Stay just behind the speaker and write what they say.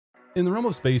In the realm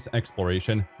of space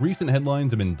exploration, recent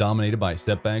headlines have been dominated by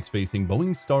setbacks facing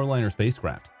Boeing's Starliner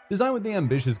spacecraft. Designed with the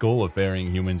ambitious goal of ferrying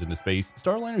humans into space,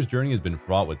 Starliner's journey has been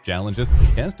fraught with challenges,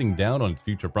 casting doubt on its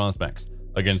future prospects.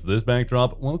 Against this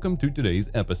backdrop, welcome to today's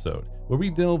episode, where we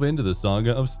delve into the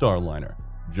saga of Starliner,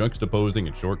 juxtaposing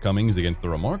its shortcomings against the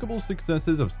remarkable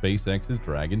successes of SpaceX's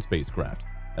Dragon spacecraft.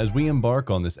 As we embark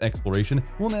on this exploration,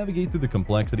 we'll navigate through the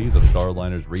complexities of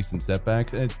Starliner's recent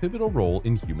setbacks and its pivotal role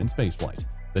in human spaceflight.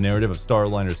 The narrative of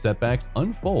Starliner's setbacks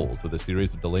unfolds with a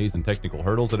series of delays and technical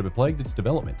hurdles that have plagued its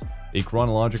development. A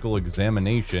chronological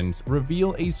examinations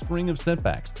reveal a string of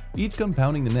setbacks, each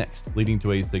compounding the next, leading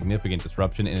to a significant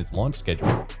disruption in its launch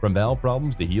schedule. From valve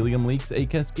problems to helium leaks, a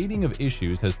cascading of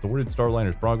issues has thwarted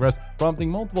Starliner's progress, prompting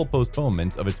multiple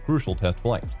postponements of its crucial test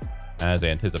flights. As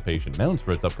anticipation mounts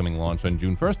for its upcoming launch on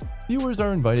June 1st, viewers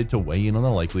are invited to weigh in on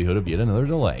the likelihood of yet another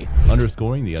delay,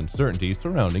 underscoring the uncertainty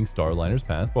surrounding Starliner's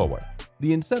path forward.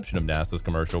 The inception of NASA's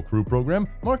Commercial Crew Program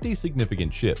marked a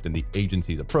significant shift in the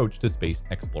agency's approach to space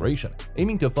exploration,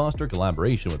 aiming to foster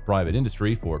collaboration with private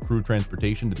industry for crew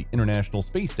transportation to the International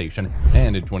Space Station.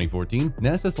 And in 2014,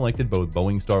 NASA selected both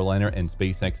Boeing Starliner and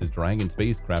SpaceX's Dragon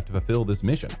spacecraft to fulfill this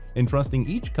mission, entrusting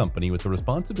each company with the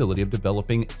responsibility of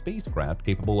developing spacecraft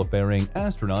capable of ferrying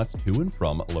astronauts to and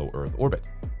from low Earth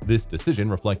orbit. This decision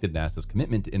reflected NASA's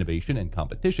commitment to innovation and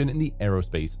competition in the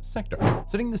aerospace sector,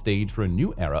 setting the stage for a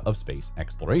new era of space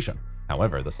exploration.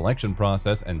 However, the selection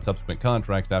process and subsequent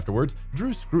contracts afterwards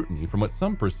drew scrutiny from what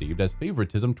some perceived as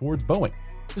favoritism towards Boeing.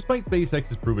 Despite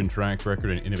SpaceX's proven track record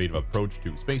and innovative approach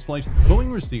to spaceflight,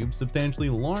 Boeing received substantially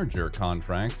larger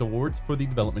contracts awards for the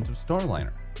development of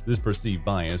Starliner. This perceived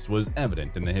bias was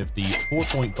evident in the hefty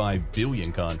 $4.5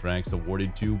 billion contracts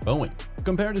awarded to Boeing,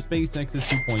 compared to SpaceX's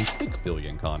 $2.6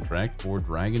 billion contract for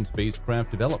Dragon spacecraft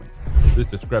development. This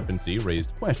discrepancy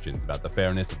raised questions about the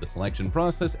fairness of the selection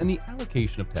process and the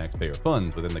allocation of taxpayer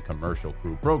funds within the Commercial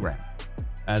Crew Program.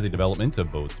 As the development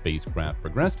of both spacecraft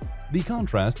progressed, the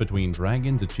contrast between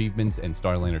Dragon's achievements and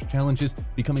Starliner's challenges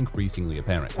became increasingly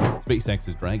apparent.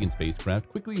 SpaceX's Dragon spacecraft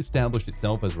quickly established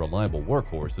itself as a reliable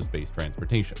workhorse of space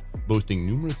transportation, boasting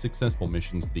numerous successful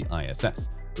missions to the ISS.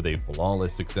 With a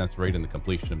flawless success rate in the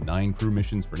completion of 9 crew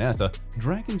missions for NASA,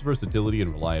 Dragon's versatility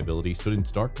and reliability stood in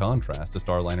stark contrast to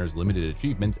Starliner's limited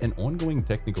achievements and ongoing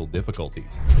technical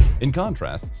difficulties. In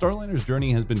contrast, Starliner's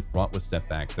journey has been fraught with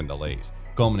setbacks and delays,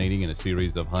 culminating in a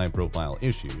series of high-profile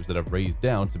issues that have raised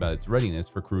doubts about its readiness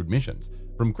for crewed missions.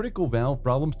 From critical valve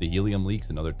problems to helium leaks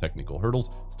and other technical hurdles,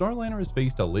 Starliner has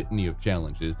faced a litany of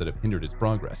challenges that have hindered its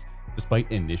progress.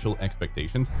 Despite initial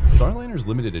expectations, Starliner's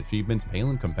limited achievements pale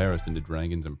in comparison to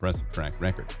Dragon's impressive track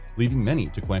record, leaving many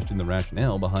to question the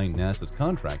rationale behind NASA's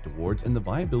contract awards and the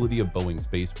viability of Boeing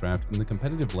spacecraft in the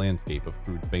competitive landscape of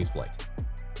crewed spaceflight.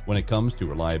 When it comes to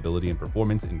reliability and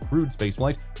performance in crewed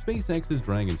spaceflight, SpaceX's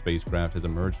Dragon spacecraft has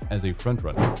emerged as a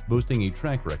frontrunner, boasting a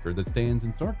track record that stands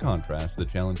in stark contrast to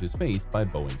the challenges faced by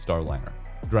Boeing Starliner.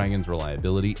 Dragon's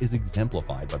reliability is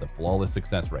exemplified by the flawless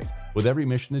success rate, with every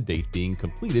mission to date being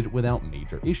completed without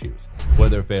major issues.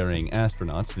 Whether ferrying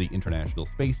astronauts to the International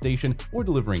Space Station or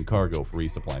delivering cargo for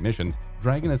resupply missions,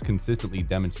 Dragon has consistently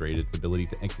demonstrated its ability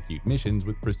to execute missions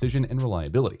with precision and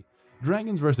reliability.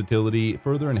 Dragon's versatility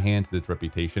further enhanced its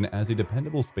reputation as a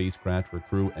dependable spacecraft for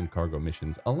crew and cargo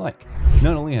missions alike.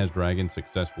 Not only has Dragon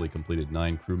successfully completed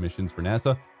 9 crew missions for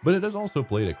NASA, but it has also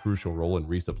played a crucial role in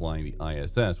resupplying the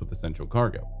ISS with essential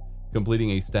cargo,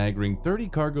 completing a staggering 30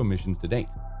 cargo missions to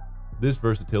date. This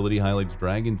versatility highlights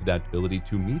Dragon's adaptability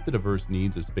to meet the diverse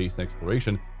needs of space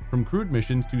exploration, from crewed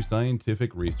missions to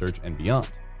scientific research and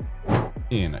beyond.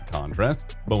 In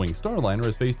contrast, Boeing Starliner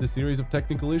has faced a series of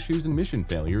technical issues and mission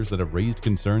failures that have raised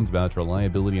concerns about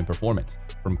reliability and performance.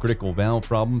 From critical valve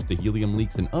problems to helium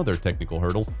leaks and other technical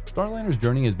hurdles, Starliner's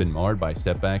journey has been marred by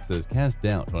setbacks that has cast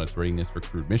doubt on its readiness for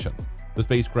crewed missions. The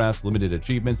spacecraft's limited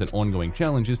achievements and ongoing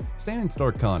challenges stand in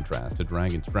stark contrast to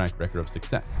Dragon's track record of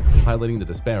success, highlighting the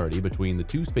disparity between the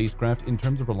two spacecraft in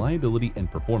terms of reliability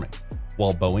and performance.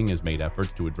 While Boeing has made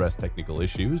efforts to address technical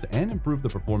issues and improve the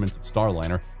performance of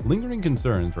Starliner, lingering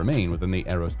concerns remain within the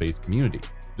aerospace community.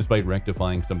 Despite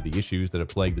rectifying some of the issues that have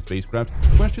plagued the spacecraft,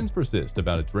 questions persist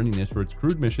about its readiness for its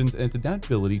crewed missions and its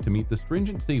adaptability to meet the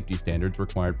stringent safety standards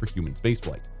required for human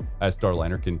spaceflight. As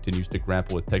Starliner continues to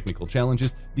grapple with technical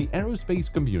challenges, the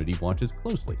aerospace community watches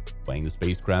closely, weighing the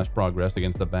spacecraft's progress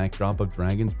against the backdrop of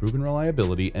Dragon's proven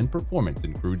reliability and performance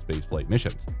in crewed spaceflight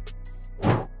missions.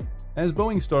 As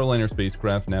Boeing Starliner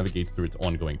spacecraft navigates through its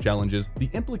ongoing challenges, the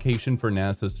implication for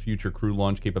NASA's future crew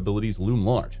launch capabilities loom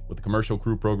large. With the Commercial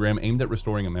Crew Program aimed at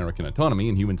restoring American autonomy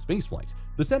in human spaceflight,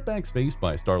 the setbacks faced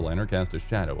by Starliner cast a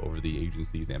shadow over the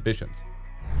agency's ambitions.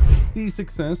 The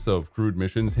success of crewed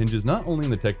missions hinges not only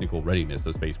on the technical readiness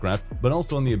of spacecraft, but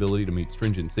also on the ability to meet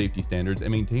stringent safety standards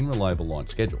and maintain reliable launch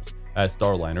schedules. As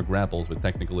Starliner grapples with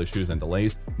technical issues and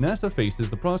delays, NASA faces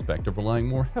the prospect of relying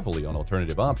more heavily on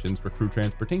alternative options for crew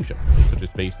transportation, such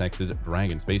as SpaceX's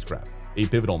Dragon spacecraft. A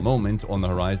pivotal moment on the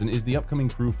horizon is the upcoming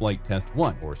Crew Flight Test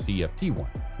 1, or CFT-1,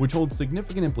 which holds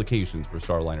significant implications for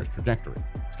Starliner's trajectory.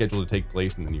 Scheduled to take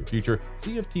place in the near future,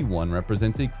 CFT-1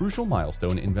 represents a crucial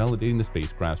milestone in validating the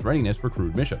spacecraft's readiness for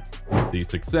crewed missions. The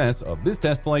success of this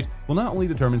test flight will not only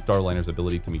determine Starliner's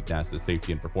ability to meet NASA's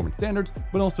safety and performance standards,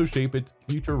 but also shape its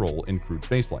future role in crewed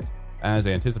spaceflight. As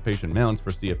anticipation mounts for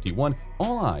CFT-1,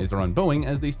 all eyes are on Boeing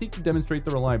as they seek to demonstrate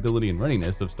the reliability and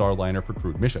readiness of Starliner for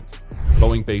crewed missions.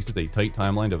 Boeing faces a tight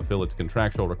timeline to fulfill its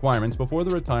contractual requirements before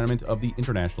the retirement of the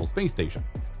International Space Station,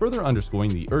 further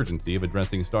underscoring the urgency of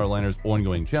addressing Starliner's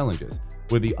ongoing challenges.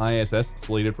 With the ISS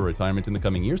slated for retirement in the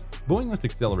coming years, Boeing must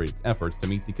accelerate its efforts to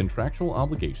meet the contractual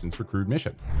obligations for crewed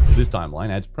missions. This timeline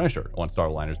adds pressure on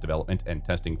Starliner's development and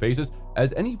testing phases,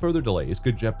 as any further delays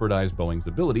could jeopardize Boeing's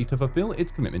ability to fulfill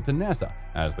its commitment to NASA.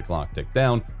 As the clock ticks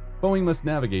down, Boeing must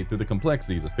navigate through the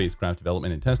complexities of spacecraft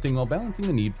development and testing while balancing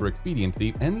the need for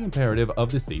expediency and the imperative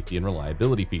of the safety and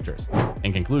reliability features.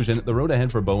 In conclusion, the road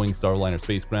ahead for Boeing's Starliner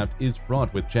spacecraft is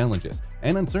fraught with challenges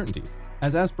and uncertainties.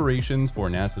 As aspirations for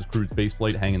NASA's crewed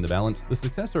spaceflight hang in the balance, the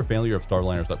success or failure of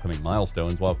Starliner's upcoming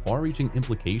milestones will have far-reaching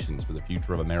implications for the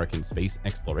future of American space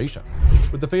exploration.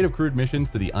 With the fate of crewed missions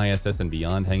to the ISS and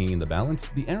beyond hanging in the balance,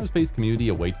 the aerospace community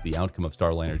awaits the outcome of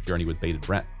Starliner's journey with bated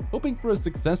breath, hoping for a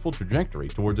successful trajectory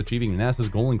towards achieving NASA's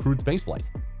goal in crewed spaceflight.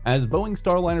 As Boeing's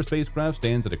Starliner spacecraft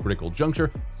stands at a critical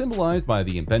juncture, symbolized by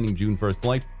the impending June 1st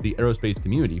flight, the aerospace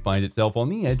community finds itself on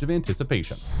the edge of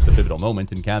anticipation. The pivotal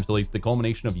moment encapsulates the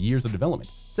culmination of years of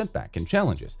development, setback, and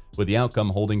challenges, with the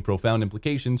outcome holding profound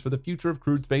implications for the future of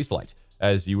crewed spaceflight.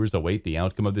 As viewers await the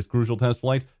outcome of this crucial test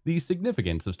flight, the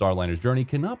significance of Starliner's journey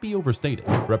cannot be overstated,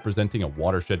 representing a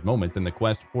watershed moment in the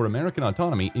quest for American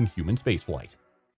autonomy in human spaceflight.